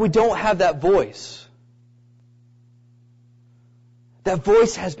is that we don't have that voice. That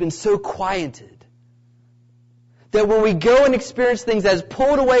voice has been so quieted that when we go and experience things that is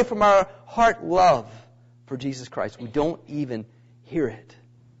pulled away from our heart love for Jesus Christ, we don't even hear it.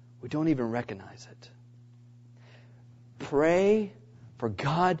 We don't even recognize it. Pray for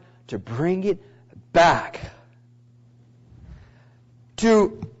God to bring it back.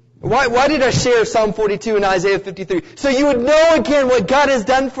 Why did I share Psalm 42 and Isaiah 53? So you would know again what God has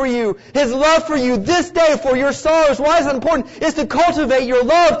done for you. His love for you this day, for your sorrows. Why is it important? It's to cultivate your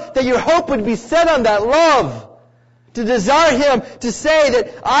love, that your hope would be set on that love. To desire Him, to say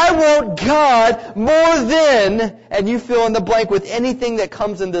that I want God more than, and you fill in the blank with anything that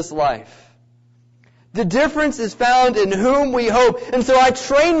comes in this life. The difference is found in whom we hope. And so I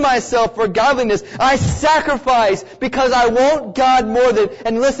train myself for godliness. I sacrifice because I want God more than...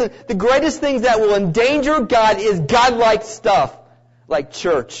 And listen, the greatest things that will endanger God is God-like stuff. Like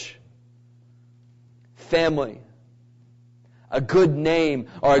church, family, a good name,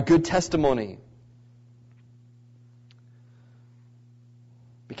 or a good testimony.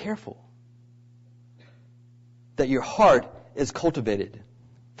 Be careful that your heart is cultivated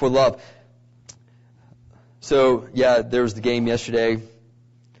for love. So, yeah, there was the game yesterday.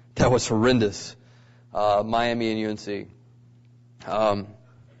 That was horrendous. Miami and UNC.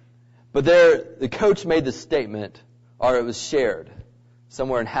 But there, the coach made the statement, or it was shared,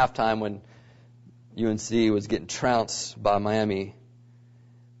 somewhere in halftime when UNC was getting trounced by Miami.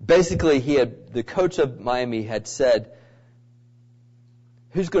 Basically, the coach of Miami had said,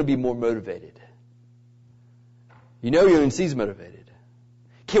 who's going to be more motivated? You know UNC's motivated.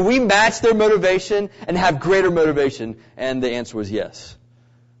 Can we match their motivation and have greater motivation? And the answer was yes.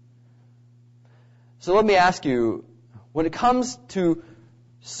 So let me ask you, when it comes to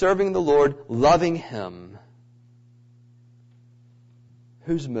serving the Lord, loving Him,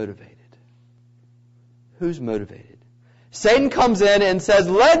 who's motivated? Who's motivated? Satan comes in and says,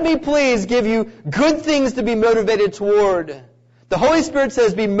 let me please give you good things to be motivated toward. The Holy Spirit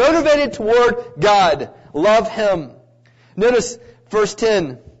says, be motivated toward God. Love Him. Notice verse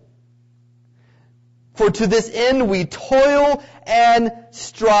 10. For to this end we toil and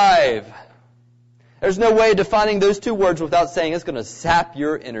strive. There's no way of defining those two words without saying it's going to sap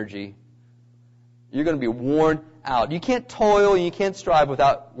your energy. You're going to be worn out. You can't toil and you can't strive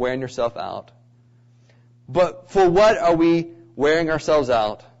without wearing yourself out. But for what are we wearing ourselves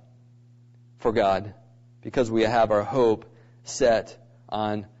out? For God. Because we have our hope set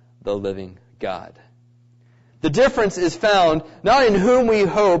on the living God. The difference is found not in whom we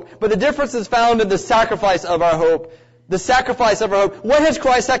hope, but the difference is found in the sacrifice of our hope. The sacrifice of our hope. What has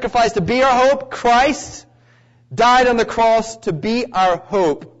Christ sacrificed to be our hope? Christ died on the cross to be our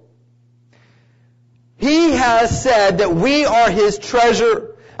hope. He has said that we are His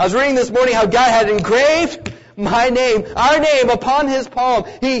treasure. I was reading this morning how God had engraved my name, our name, upon His palm.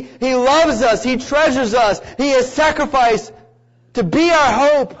 He loves us. He treasures us. He has sacrificed to be our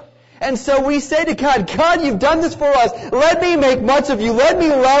hope. And so we say to God, God, you've done this for us. Let me make much of you. Let me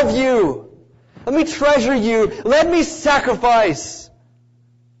love you. Let me treasure you. Let me sacrifice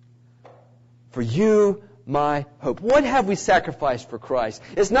for you, my hope. What have we sacrificed for Christ?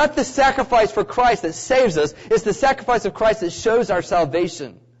 It's not the sacrifice for Christ that saves us. It's the sacrifice of Christ that shows our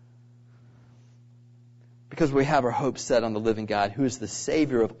salvation. Because we have our hope set on the living God, who is the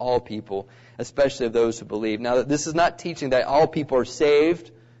Savior of all people, especially of those who believe. Now, this is not teaching that all people are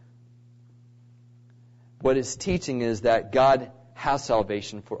saved. What it's teaching is that God has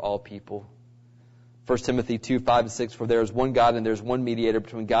salvation for all people. 1 Timothy 2:5-6, for there is one God and there is one mediator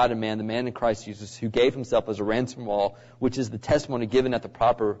between God and man, the man in Christ Jesus, who gave Himself as a ransom for all, which is the testimony given at the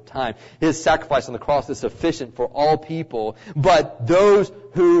proper time. His sacrifice on the cross is sufficient for all people, but those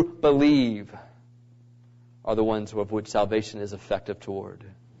who believe are the ones of which salvation is effective toward.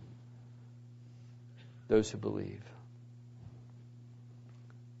 Those who believe.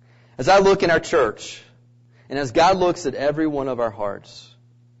 As I look in our church, and as God looks at every one of our hearts,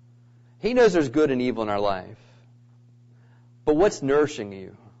 He knows there's good and evil in our life. But what's nourishing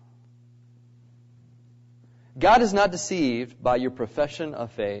you? God is not deceived by your profession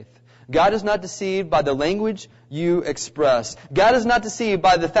of faith. God is not deceived by the language you express. God is not deceived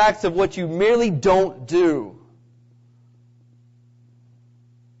by the facts of what you merely don't do.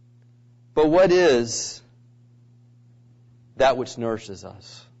 But what is that which nourishes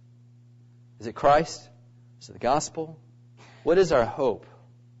us? Is it Christ? Is it the gospel? What is our hope?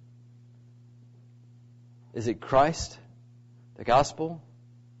 Is it Christ, the gospel,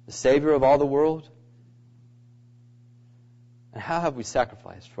 the Savior of all the world? And how have we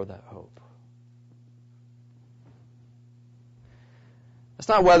sacrificed for that hope? It's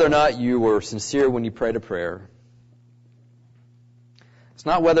not whether or not you were sincere when you prayed a prayer. It's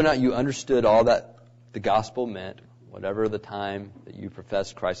not whether or not you understood all that the gospel meant, whatever the time that you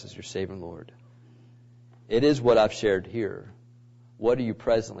professed Christ as your Savior and Lord. It is what I've shared here. What are you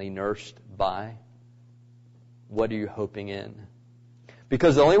presently nourished by? What are you hoping in?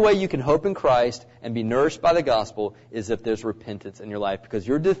 Because the only way you can hope in Christ and be nourished by the gospel is if there's repentance in your life. Because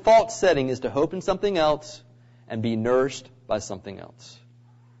your default setting is to hope in something else and be nourished by something else.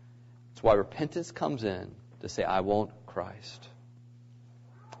 That's why repentance comes in to say, I want Christ.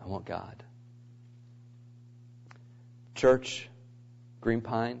 I want God. Church, Green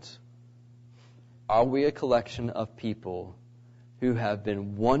Pines, are we a collection of people who have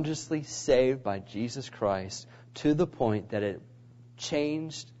been wondrously saved by Jesus Christ to the point that it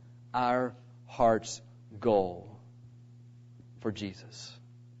changed our heart's goal for Jesus?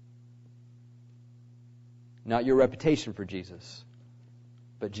 Not your reputation for Jesus,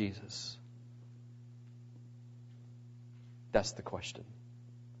 but Jesus. That's the question.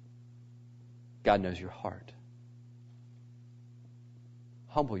 God knows your heart.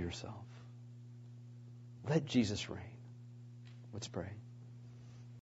 Humble yourself. Let Jesus reign. Let's pray.